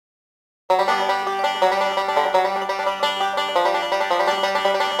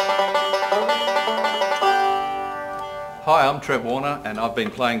I'm Trev Warner and I've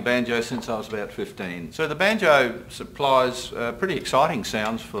been playing banjo since I was about 15. So the banjo supplies pretty exciting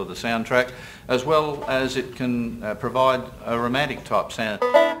sounds for the soundtrack, as well as it can provide a romantic type sound.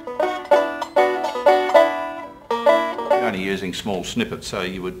 You're only using small snippets, so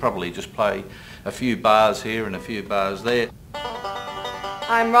you would probably just play a few bars here and a few bars there.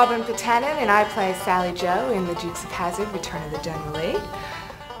 I'm Robin Patanen and I play Sally Joe in The Dukes of Hazzard, Return of the General Lee.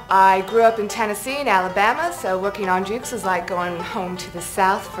 I grew up in Tennessee and Alabama, so working on Dukes was like going home to the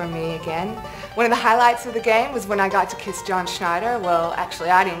South for me again. One of the highlights of the game was when I got to kiss John Schneider. Well, actually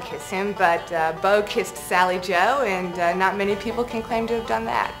I didn't kiss him, but Bo kissed Sally Joe, and not many people can claim to have done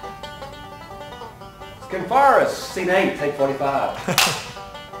that. Scamphorus, Scene 8, take 45.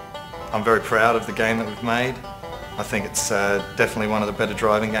 I'm very proud of the game that we've made. I think it's definitely one of the better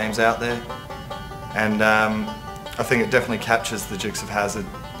driving games out there, and I think it definitely captures the Dukes of Hazzard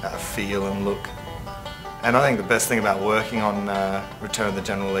feel and look. And I think the best thing about working on Return of the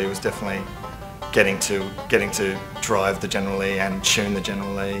General Lee was definitely getting to drive the General Lee and tune the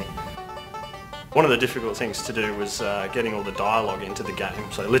General Lee. One of the difficult things to do was getting all the dialogue into the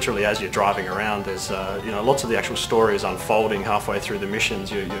game. So literally as you're driving around, there's lots of the actual story is unfolding halfway through the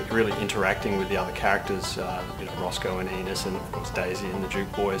missions. You're really interacting with the other characters, Roscoe and Enos, and of course Daisy and the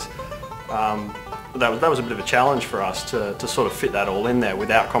Duke boys. That was a bit of a challenge for us to sort of fit that all in there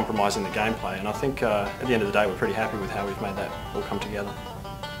without compromising the gameplay, and I think at the end of the day we're pretty happy with how we've made that all come together.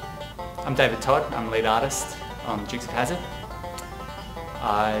 I'm David Todd, I'm a lead artist on Dukes of Hazzard.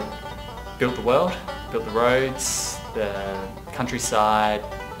 I built the world, built the roads, the countryside,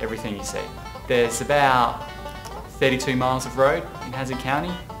 everything you see. There's about 32 miles of road in Hazzard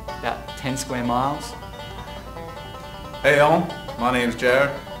County, about 10 square miles. Hey all, my name's Jared.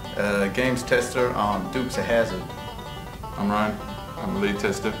 Games tester on Dukes of Hazzard. I'm Ryan, I'm the lead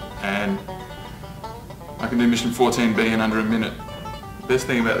tester, and I can do mission 14B in under a minute. The best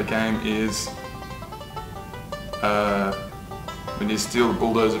thing about the game is when you steal the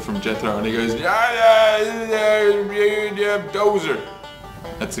bulldozer from Jethro and he goes, dozer.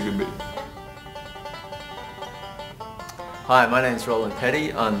 That's a good bit. Hi, my name's Roland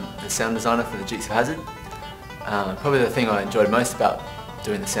Petty. I'm the sound designer for the Dukes of Hazzard. Probably the thing I enjoyed most about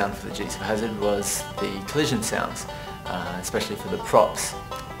doing the sound for the Dukes of Hazzard was the collision sounds, especially for the props.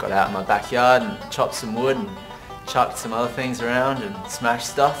 Got out in my backyard and chopped some wood and chucked some other things around and smashed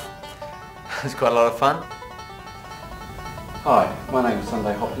stuff. It was quite a lot of fun. Hi, my name is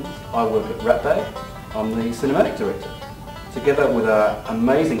Sunday Hopkins. I work at Ratbag. I'm the cinematic director. Together with our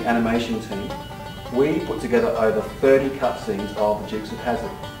amazing animation team, we put together over 30 cutscenes of the Dukes of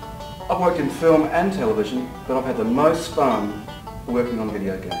Hazzard. I've worked in film and television, but I've had the most fun working on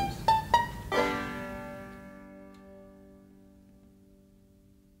video games.